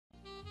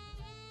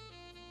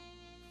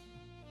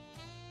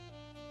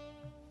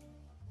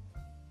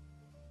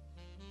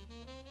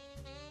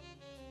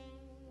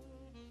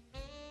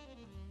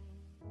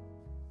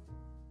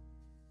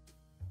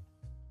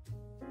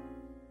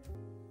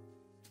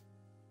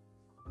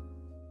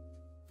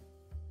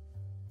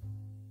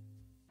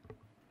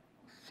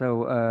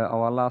So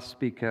our last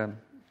speaker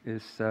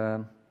is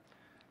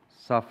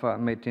Safa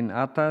Metin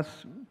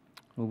Atas,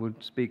 who will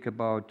speak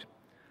about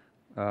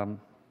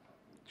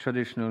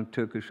traditional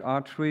Turkish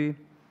archery.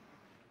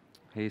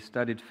 He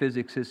studied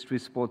physics, history,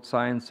 sports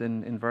science,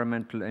 and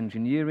environmental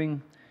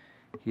engineering.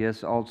 He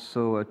has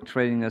also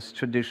training as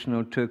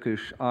traditional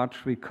Turkish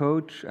archery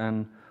coach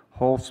and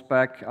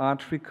horseback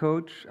archery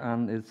coach,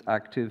 and is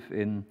active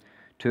in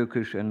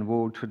Turkish and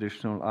world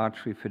traditional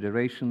archery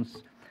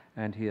federations.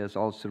 And he has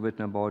also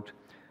written about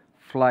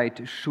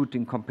flight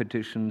shooting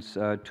competitions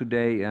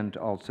today and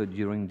also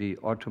during the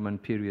Ottoman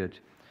period.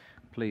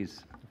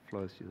 Please, the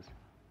floor is yours.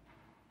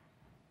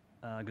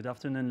 Good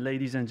afternoon,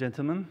 ladies and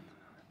gentlemen.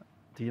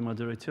 Dear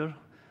moderator,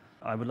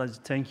 I would like to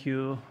thank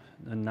you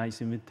for a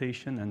nice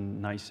invitation and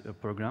nice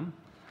program.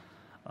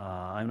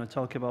 I'm going to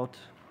talk about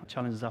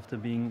challenges after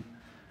being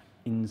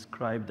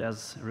inscribed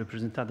as a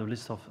representative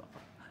list of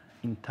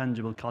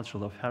intangible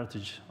cultural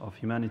heritage of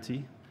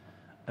humanity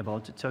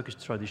about Turkish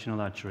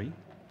traditional archery.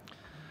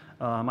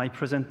 My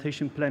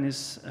presentation plan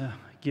is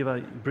give a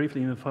brief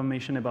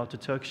information about the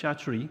Turkish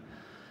archery,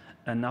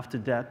 and after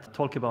that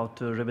talk about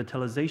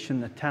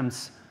revitalization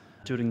attempts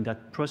during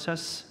that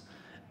process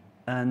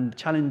and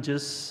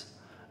challenges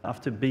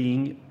after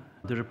being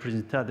the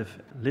representative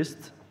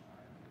list.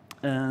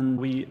 And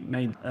we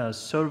made a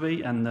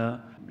survey and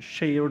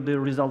shared the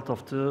result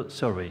of the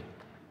survey.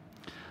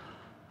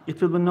 It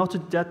will be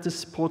noted that the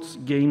sports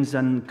games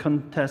and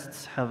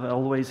contests have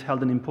always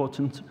held an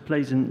important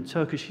place in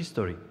Turkish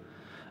history.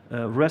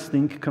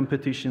 Wrestling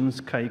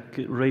competitions,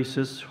 kayak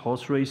races,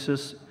 horse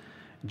races,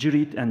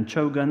 jirit and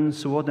chogan,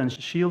 sword and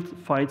shield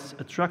fights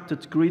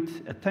attracted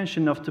great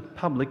attention of the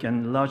public,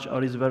 and large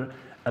areas were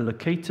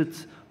allocated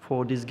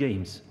for these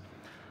games.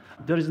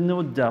 There is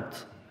no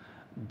doubt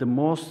the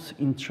most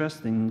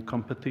interesting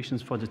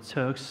competitions for the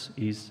Turks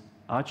is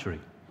archery.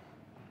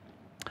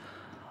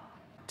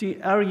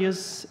 The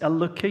areas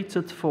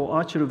allocated for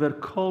archery were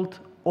called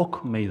ok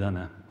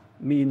meydanı,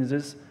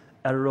 means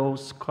arrow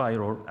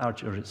square or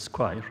archery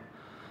square.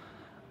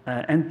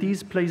 And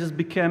these places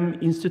became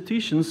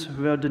institutions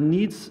where the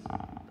needs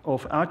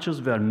of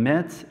archers were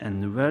met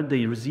and where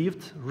they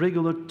received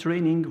regular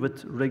training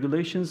with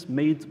regulations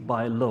made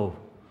by law.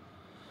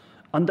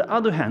 On the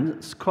other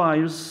hand,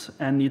 squares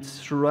and its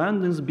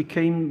surroundings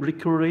became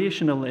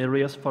recreational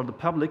areas for the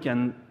public,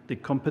 and the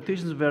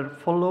competitions were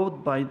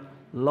followed by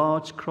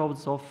large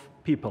crowds of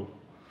people.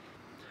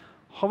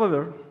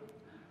 However,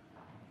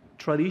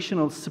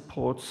 traditional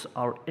sports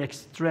are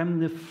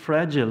extremely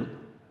fragile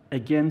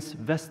against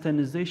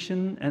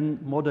westernization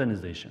and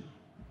modernization,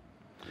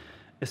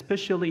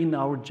 especially in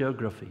our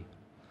geography.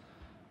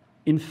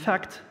 In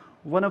fact,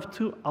 one of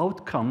two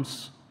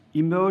outcomes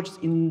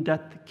emerged in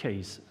that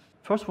case.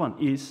 First one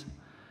is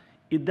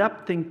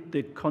adapting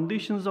the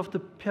conditions of the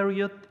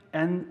period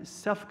and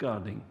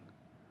safeguarding.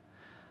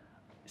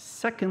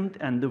 Second,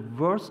 and the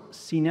worst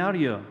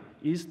scenario,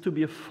 is to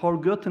be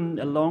forgotten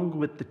along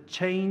with the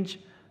change,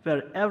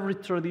 where every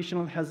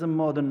traditional has a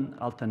modern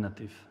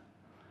alternative.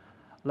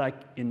 Like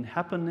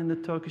happened in the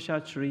Turkish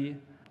archery,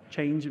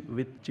 change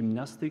with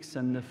gymnastics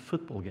and the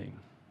football game.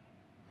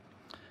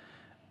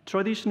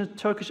 Traditional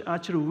Turkish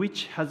archery,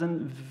 which has a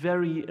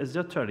very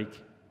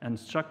esoteric and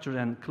structured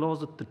and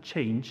closet to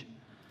change,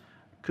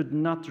 could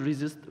not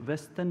resist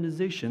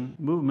westernization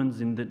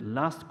movements in the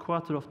last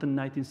quarter of the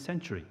 19th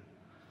century.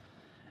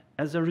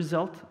 As a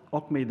result,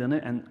 ok meydanı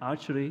and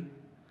archery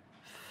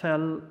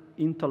fell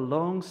into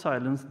long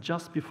silence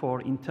just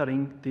before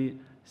entering the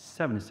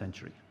 17th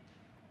century.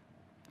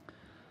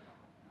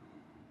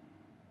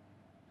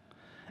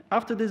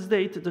 After this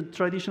date, the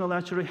traditional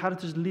archery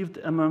heritage lived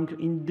among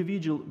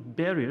individual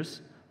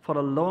barriers for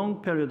a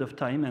long period of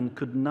time and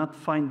could not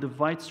find the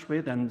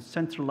widespread and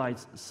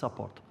centralized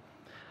support.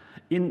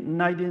 In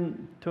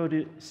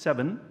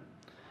 1937,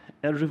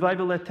 a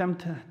revival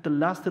attempt that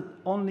lasted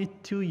only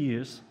 2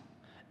 years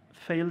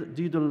failed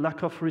due to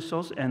lack of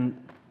resource and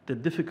the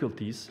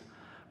difficulties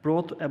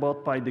brought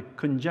about by the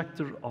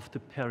conjuncture of the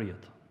period.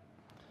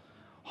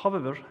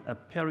 However, a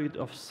period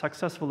of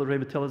successful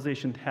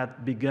revitalization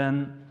had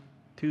begun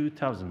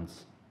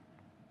 2000s.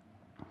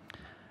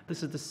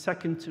 This is the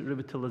second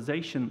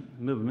revitalization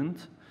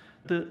movement.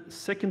 The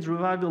second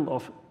revival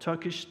of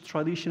Turkish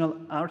traditional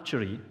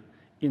archery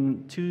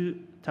in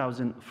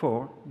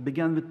 2004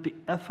 began with the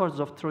efforts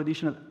of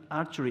traditional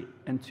archery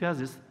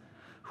enthusiasts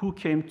who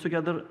came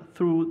together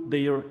through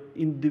their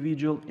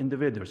individual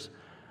endeavors.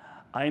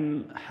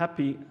 I'm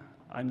happy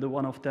I'm the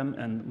one of them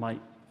and my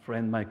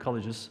friend, my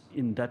colleagues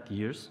in that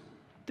years.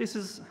 This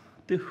is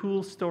the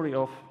whole story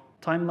of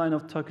timeline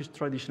of Turkish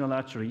traditional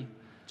archery.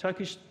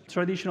 Turkish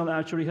traditional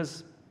archery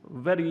has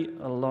very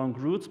long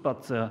roots,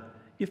 but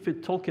if we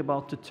talk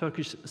about the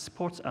Turkish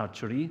sports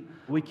archery,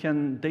 we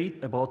can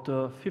date about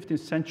the 15th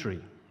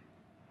century.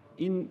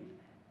 In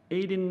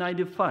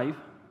 1895,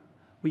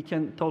 we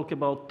can talk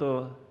about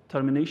the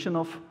termination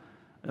of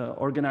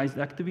organized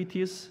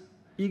activities.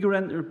 Eager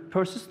and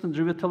persistent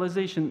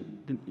revitalization,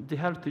 the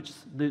heritage,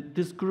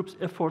 this group's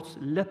efforts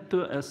led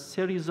to a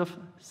series of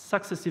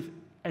successive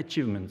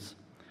achievements.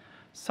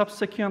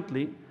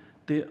 Subsequently,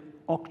 the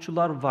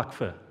Okçular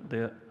Vakfı,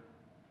 the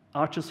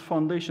Archers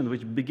Foundation,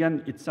 which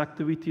began its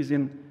activities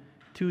in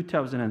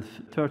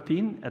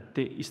 2013 at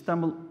the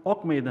Istanbul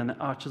Ok Meydanı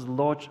Archers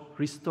Lodge,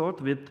 restored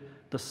with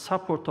the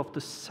support of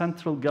the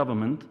central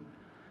government,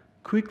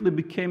 quickly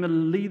became a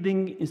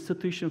leading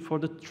institution for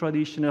the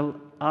traditional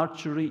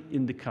archery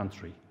in the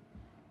country.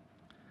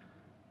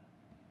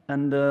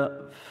 And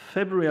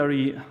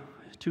February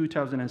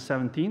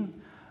 2017,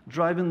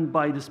 driven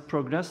by this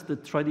progress, the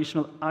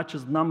traditional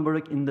archers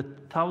numbering in the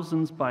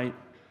thousands by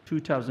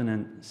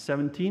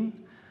 2017,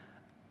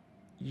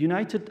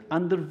 united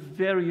under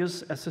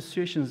various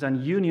associations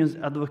and unions,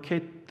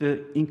 advocate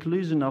the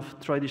inclusion of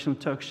traditional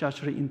Turkish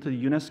archery into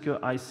the UNESCO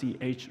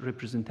ICH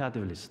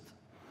representative list.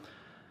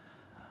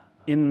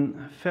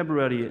 In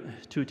February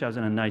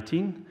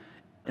 2019,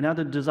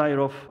 another desire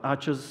of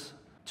archers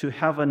to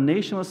have a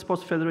national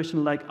sports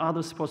federation like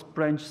other sports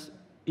branches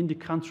in the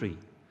country.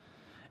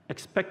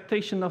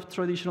 Expectation of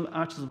traditional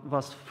archers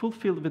was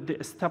fulfilled with the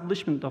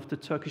establishment of the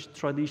Turkish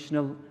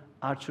Traditional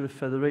Archery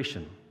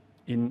Federation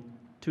in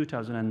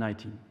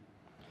 2019.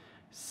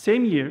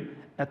 Same year,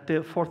 at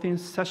the 14th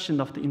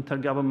session of the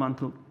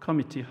Intergovernmental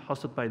Committee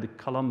hosted by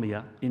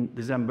Colombia in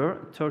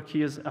December,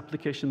 Turkey's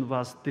application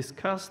was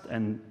discussed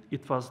and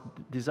it was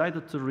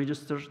decided to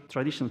register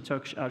traditional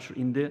Turkish archery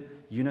in the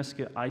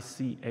UNESCO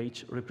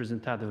ICH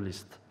representative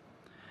list.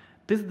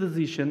 This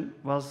decision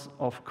was,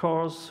 of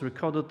course,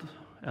 recorded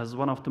as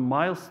one of the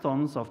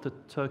milestones of the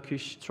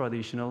Turkish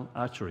traditional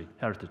archery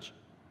heritage.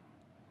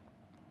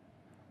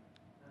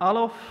 All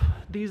of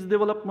these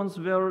developments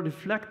were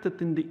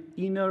reflected in the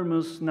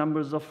enormous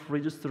numbers of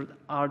registered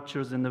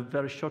archers in a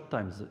very short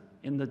time.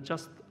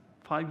 Just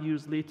 5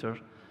 years later,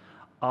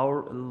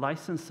 our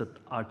licensed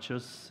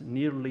archers,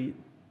 nearly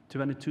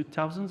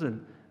 22,000,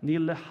 and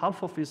nearly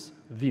half of is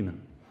women.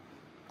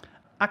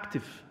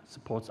 Active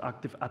sports,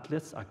 active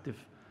athletes, active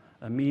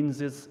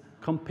means is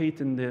compete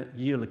in the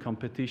yearly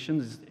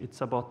competitions. It's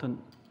about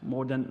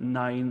more than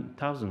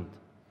 9,000.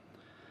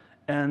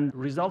 And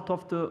result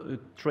of the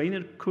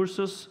trainer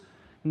courses,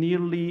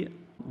 nearly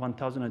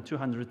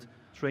 1,200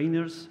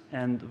 trainers,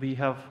 and we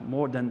have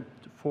more than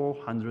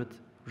 400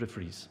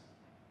 referees.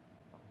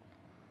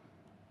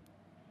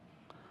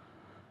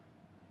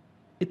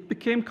 It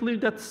became clear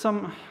that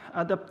some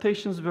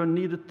adaptations were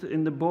needed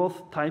in the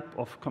both type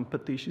of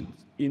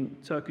competitions in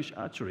Turkish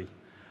archery.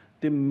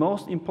 The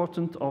most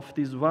important of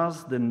these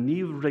was the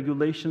new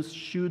regulations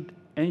should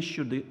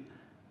ensure the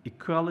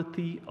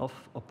equality of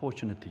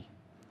opportunity.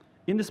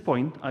 In this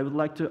point, I would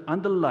like to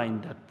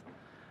underline that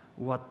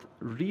what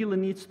really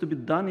needs to be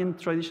done in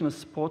traditional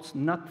sports,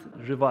 not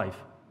revive,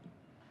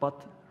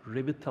 but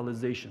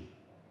revitalization.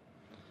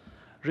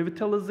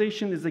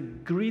 Revitalization is a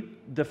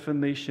great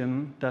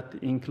definition that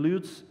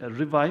includes a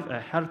revive,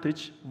 a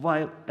heritage,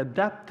 while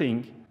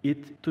adapting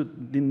it to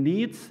the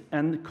needs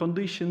and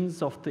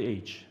conditions of the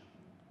age.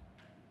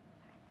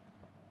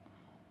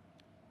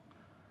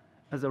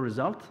 As a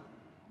result,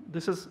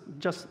 this is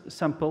just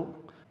sample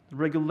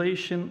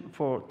regulation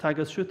for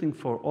target shooting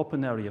for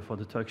open area for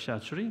the Turkish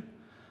archery.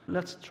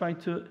 Let's try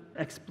to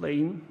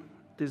explain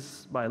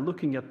this by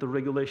looking at the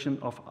regulation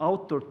of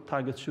outdoor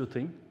target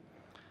shooting.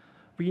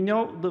 We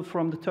know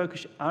from the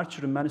Turkish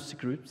archery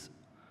manuscripts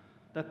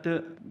that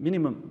the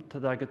minimum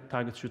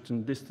target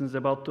shooting distance is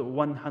about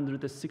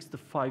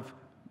 165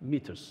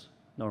 meters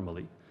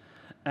normally.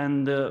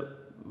 And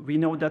we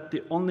know that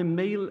the only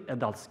male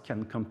adults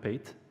can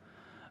compete.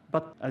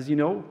 But as you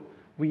know,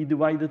 we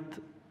divided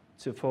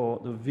for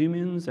the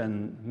women's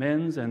and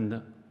men's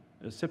and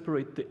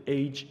separate the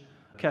age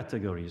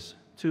categories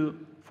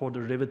for the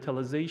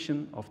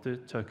revitalization of the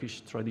Turkish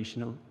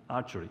traditional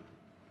archery.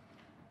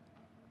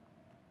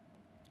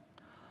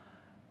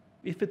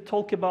 If we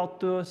talk about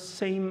the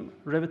same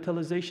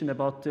revitalization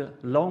about the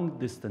long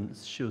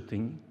distance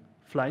shooting,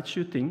 flight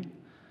shooting,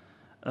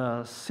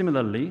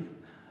 similarly,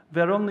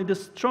 where only the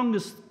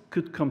strongest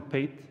could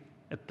compete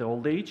at the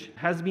old age,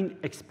 has been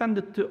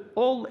expanded to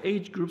all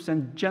age groups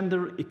and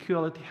gender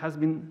equality has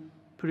been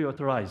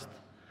prioritized.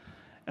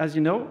 As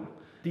you know,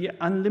 the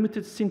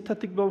unlimited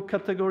synthetic bow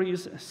category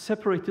is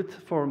separated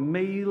for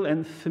male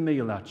and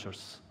female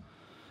archers.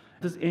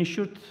 This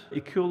ensured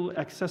equal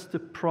access to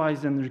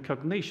prize and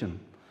recognition.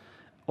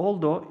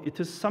 Although it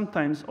is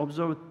sometimes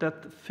observed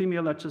that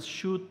female archers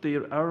shoot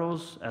their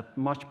arrows at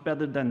much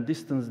better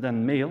distance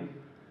than male,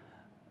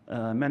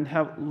 men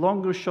have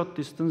longer shot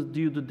distance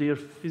due to their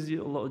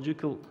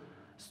physiological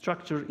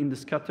structure in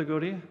this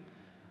category,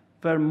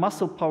 where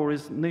muscle power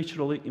is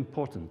naturally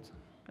important.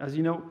 As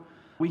you know,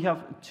 we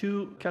have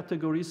two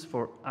categories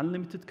for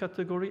unlimited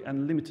category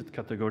and limited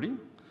category.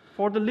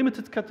 For the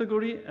limited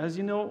category, as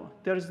you know,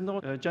 there is no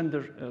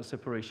gender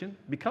separation.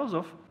 Because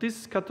of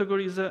this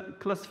category is a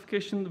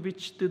classification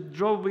which the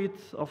draw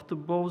weight of the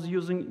bows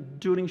using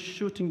during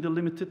shooting the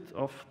limited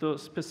of the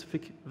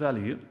specific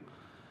value.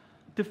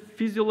 The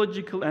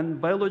physiological and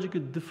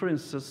biological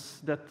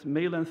differences that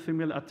male and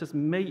female archers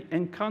may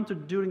encounter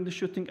during the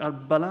shooting are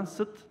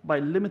balanced by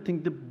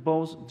limiting the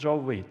bow's draw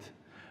weight.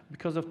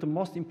 because of the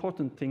most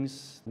important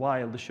things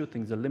while the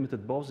shooting the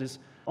limited bows is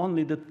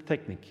only the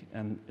technique,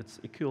 and it's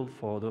equal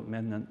for the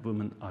men and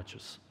women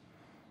archers.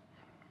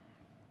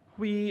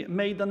 We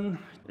made an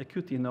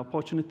equity in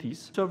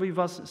opportunities. Survey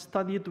was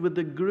studied with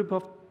a group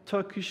of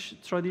Turkish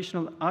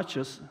traditional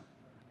archers,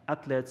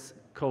 athletes,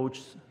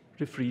 coaches,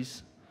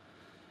 referees,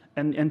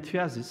 and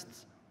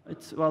enthusiasts.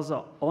 It was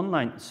an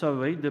online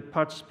survey. The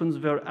participants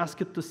were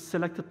asked to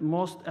select the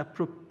most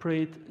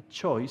appropriate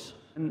choice,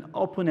 and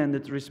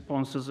open-ended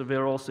responses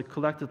were also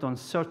collected on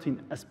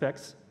certain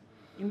aspects.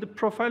 In the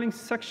profiling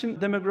section,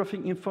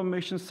 demographic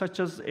information such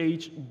as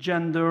age,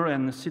 gender,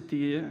 and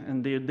city,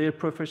 and their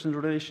professional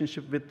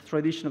relationship with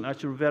traditional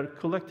archery were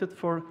collected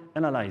for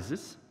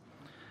analysis.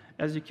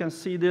 As you can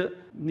see,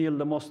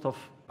 nearly most of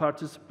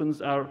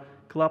participants are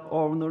club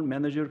owner,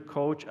 manager,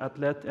 coach,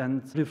 athlete,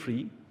 and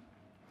referee.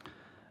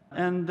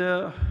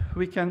 And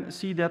we can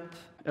see that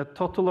a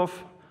total of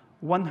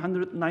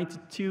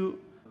 192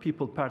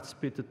 people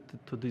participated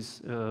to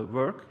this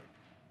work.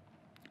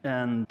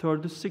 And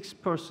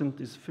 36%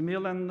 is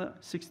female and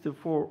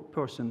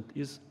 64%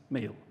 is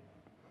male.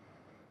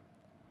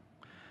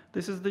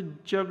 This is the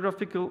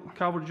geographical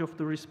coverage of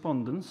the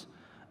respondents.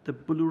 The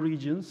blue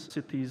regions,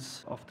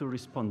 cities of the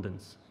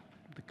respondents.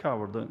 They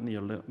cover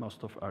nearly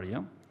most of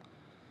area.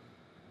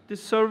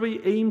 This survey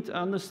aimed to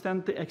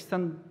understand the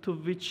extent to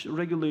which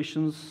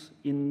regulations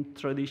in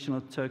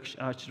traditional Turkish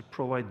archery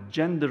provide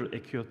gender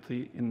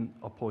equity in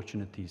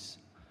opportunities,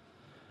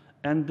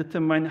 and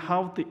determine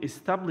how the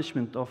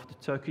establishment of the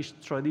Turkish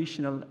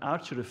Traditional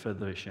Archery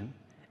Federation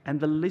and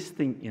the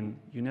listing in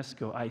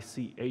UNESCO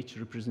ICH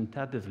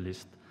representative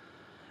list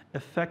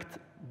affect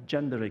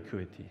gender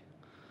equity.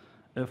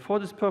 For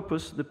this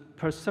purpose, the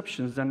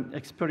perceptions and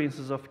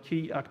experiences of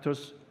key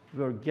actors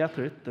were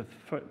gathered.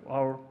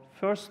 Our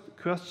first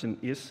question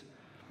is,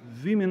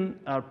 women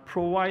are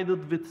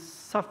provided with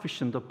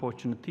sufficient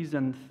opportunities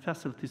and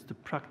facilities to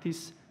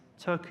practice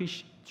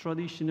Turkish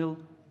traditional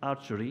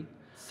archery?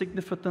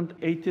 Significant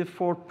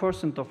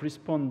 84% of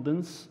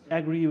respondents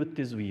agree with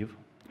this view,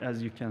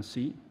 as you can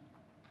see.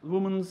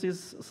 Women's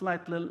is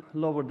slightly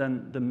lower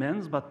than the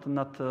men's, but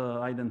not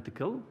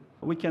identical.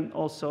 We can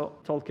also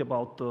talk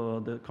about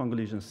the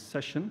conclusion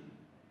session.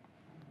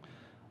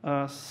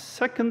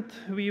 Second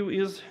view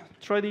is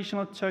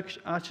traditional Turkish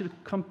archery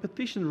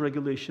competition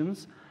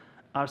regulations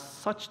are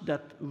such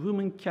that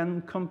women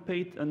can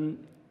compete in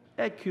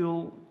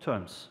equal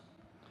terms.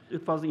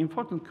 It was an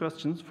important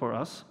question for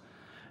us.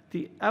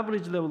 The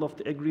average level of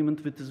the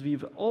agreement with this view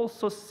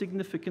also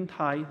significant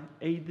high,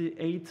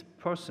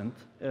 88%.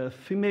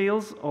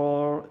 Females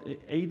or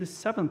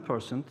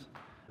 87%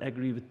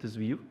 agree with this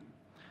view.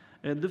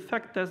 The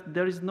fact that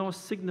there is no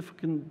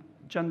significant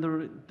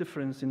gender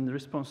difference in the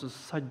responses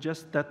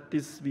suggests that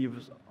this view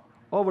is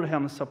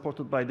overwhelmingly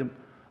supported by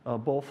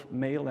both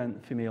male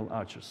and female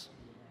archers.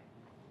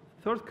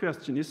 Third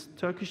question is,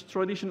 Turkish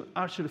Traditional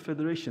Archery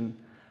Federation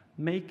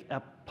make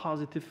a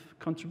positive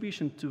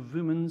contribution to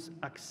women's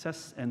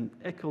access and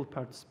equal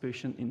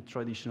participation in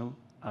traditional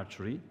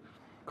archery.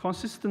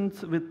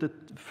 Consistent with the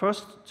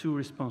first two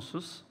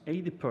responses,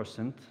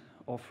 80%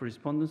 of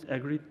respondents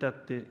agreed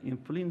that the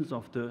influence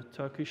of the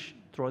Turkish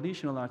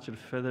Traditional Archery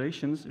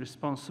Federations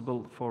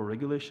responsible for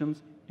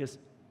regulations is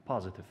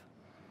positive.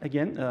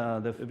 Again,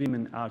 the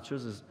women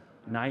archers is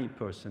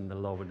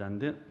 9% lower than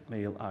the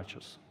male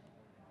archers.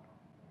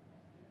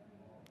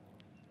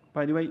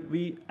 By the way,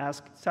 we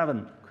asked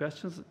 7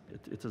 questions.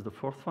 It is the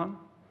fourth one.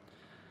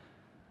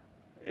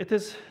 It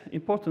is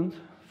important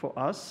for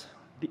us,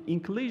 the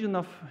inclusion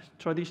of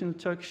traditional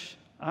Turkish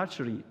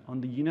archery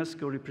on the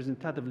UNESCO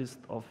representative list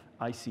of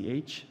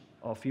ICH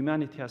of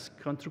humanity has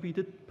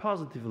contributed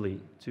positively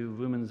to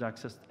women's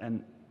access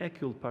and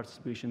equal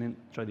participation in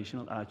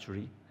traditional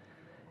archery.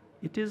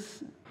 It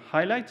is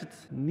highlighted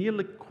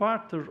nearly a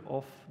quarter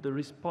of the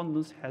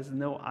respondents has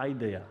no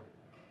idea,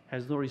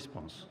 has no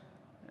response.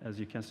 As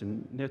you can see,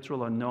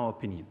 neutral or no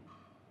opinion.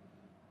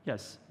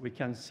 Yes, we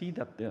can see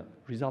that the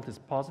result is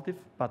positive,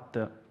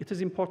 but it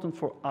is important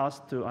for us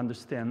to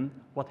understand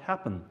what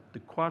happened. The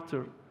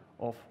quarter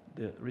of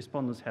the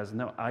respondents has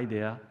no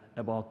idea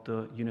about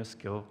the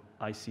UNESCO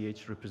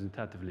ICH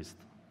representative list.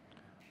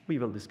 We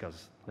will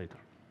discuss later.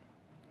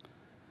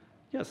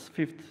 Yes,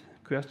 fifth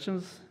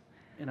questions.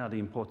 Another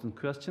important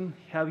question.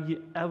 Have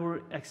you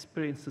ever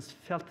experienced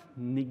felt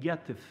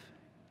negative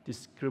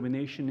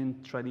discrimination in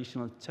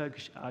traditional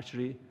Turkish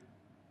archery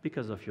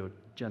because of your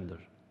gender?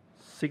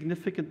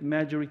 Significant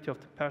majority of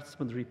the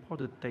participants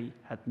reported they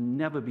had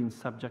never been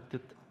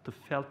subjected to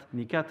felt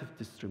negative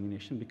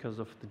discrimination because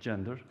of the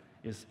gender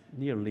is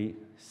nearly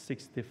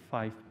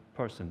 65%.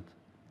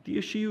 The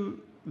issue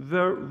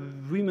where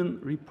women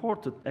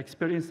reported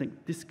experiencing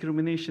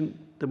discrimination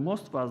the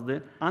most was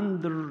the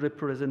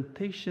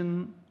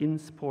underrepresentation in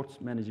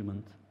sports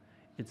management.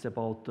 It's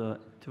about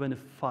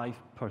 25%.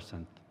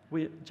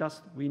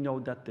 We know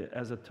that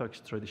as a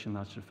Turkish Traditional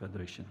Archery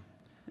Federation.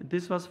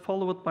 This was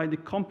followed by the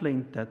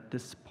complaint that the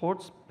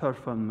sports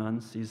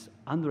performance is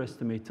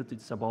underestimated.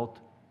 It's about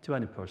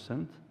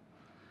 20%.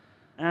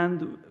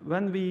 And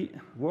when we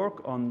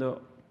work on the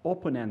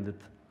open-ended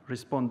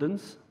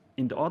respondents.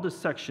 In the other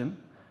section,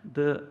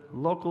 the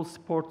local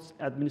sports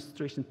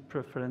administration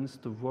preference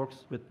to work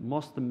with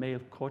most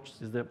male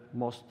coaches is the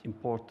most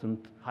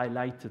important,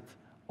 highlighted,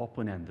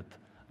 open-ended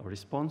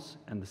response.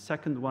 And the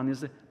second one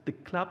is the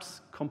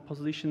club's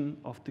composition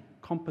of the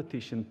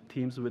competition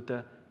teams with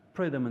the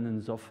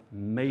predominance of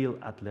male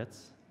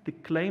athletes. The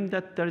claim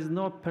that there is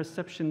no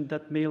perception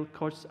that male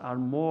coaches are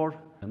more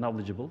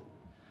knowledgeable.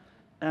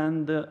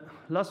 And the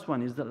last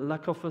one is the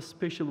lack of a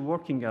special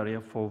working area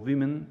for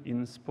women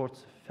in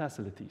sports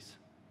facilities.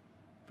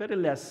 Very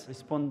less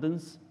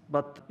respondents,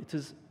 but it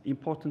is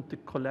important to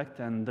collect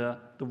and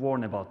to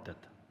warn about that.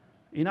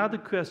 Another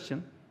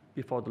question,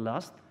 before the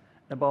last,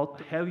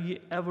 about have you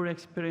ever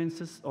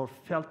experienced or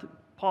felt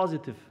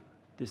positive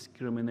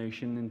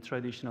discrimination in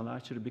traditional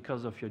archery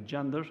because of your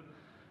gender?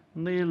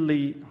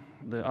 Nearly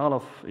all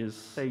of is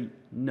say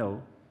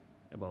no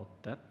about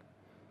that.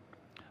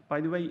 By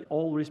the way,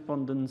 all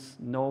respondents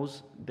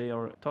knows they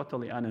are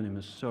totally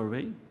anonymous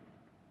survey.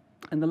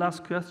 And the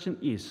last question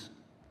is,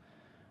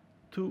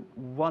 to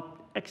what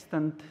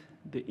extent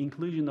the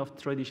inclusion of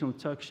traditional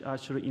Turkish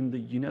archery in the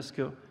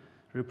UNESCO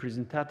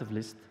representative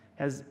list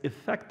has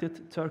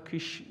affected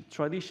Turkish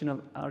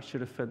Traditional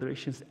Archery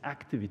Federation's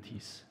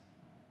activities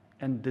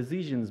and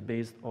decisions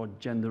based on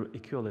gender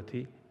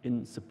equality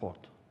in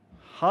sport?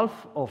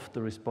 Half of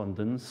the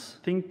respondents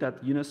think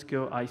that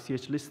UNESCO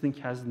ICH listing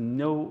has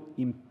no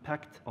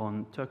impact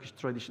on Turkish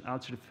Traditional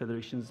Archery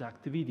Federation's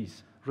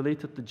activities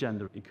related to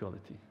gender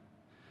equality.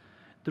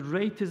 The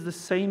rate is the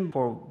same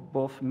for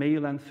both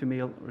male and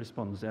female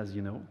respondents, as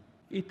you know.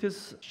 It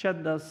is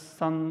shed as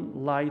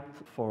sunlight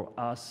for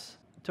us.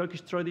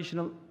 Turkish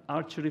Traditional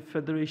Archery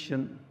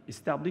Federation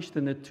established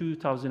in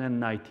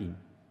 2019,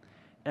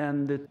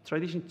 and the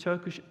traditional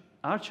Turkish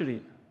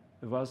archery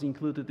was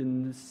included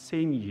in the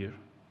same year.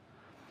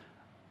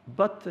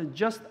 But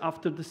just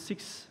after the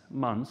 6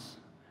 months,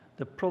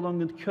 the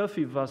prolonged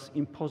curfew was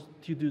imposed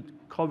due to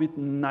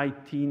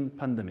COVID-19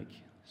 pandemic.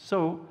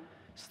 So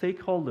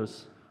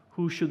stakeholders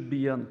who should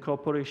be in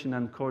cooperation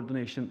and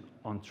coordination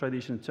on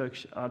traditional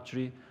Turkish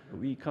archery,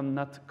 we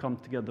cannot come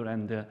together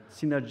and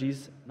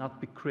synergies not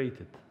be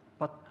created.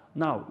 But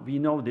now we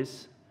know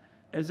this.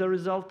 As a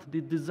result,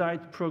 the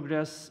desired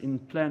progress in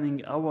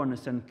planning,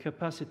 awareness, and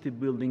capacity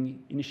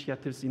building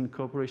initiatives in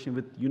cooperation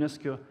with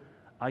UNESCO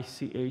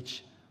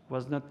ICH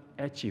was not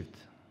achieved.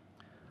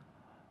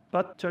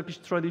 But Turkish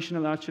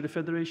Traditional Archery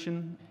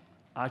Federation,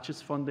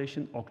 Archers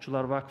Foundation,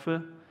 Okçular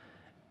Vakfı,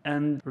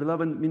 and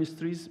relevant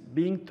ministries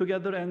being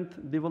together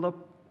and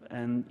develop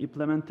and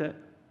implement a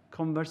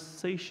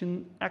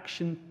conversation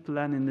action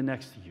plan in the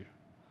next year.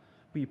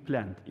 We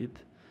planned it,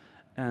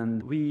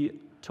 and we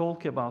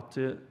talk about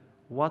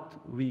what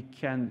we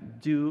can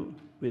do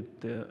with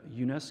the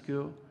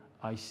UNESCO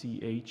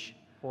ICH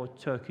for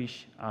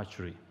Turkish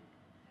archery.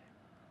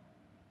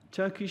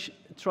 Turkish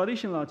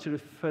Traditional Archery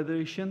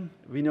Federation,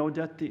 we know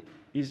that it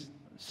is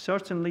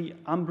certainly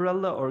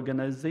umbrella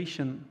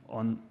organization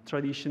on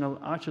traditional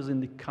archers in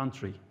the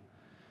country.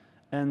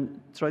 And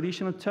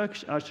traditional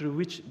Turkish archery,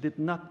 which did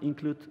not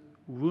include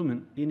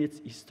women in its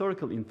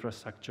historical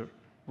infrastructure,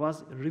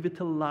 was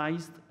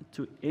revitalized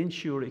to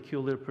ensure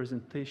equal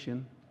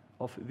representation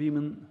of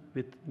women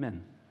with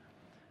men.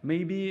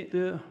 Maybe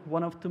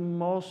one of the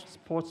most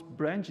sports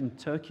branch in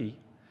Turkey,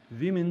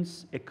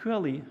 women's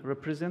equally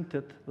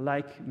represented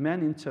like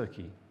men in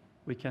Turkey.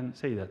 We can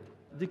say that.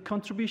 The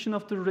contribution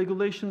of the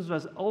regulations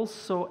was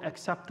also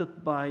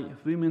accepted by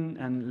women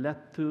and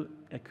led to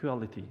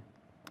equality.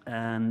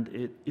 And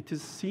it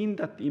is seen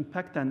that the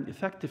impact and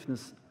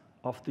effectiveness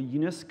of the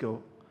UNESCO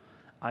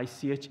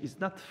ICH is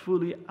not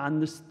fully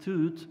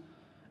understood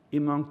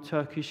among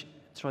Turkish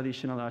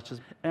traditional archers.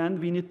 And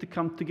we need to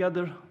come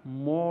together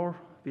more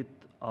with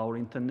our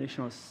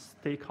international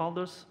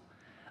stakeholders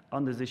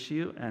on this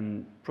issue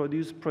and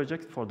produce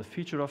projects for the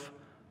future of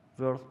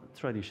world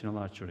traditional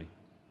archery.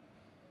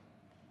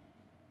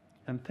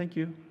 And thank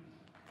you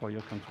for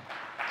your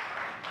contribution.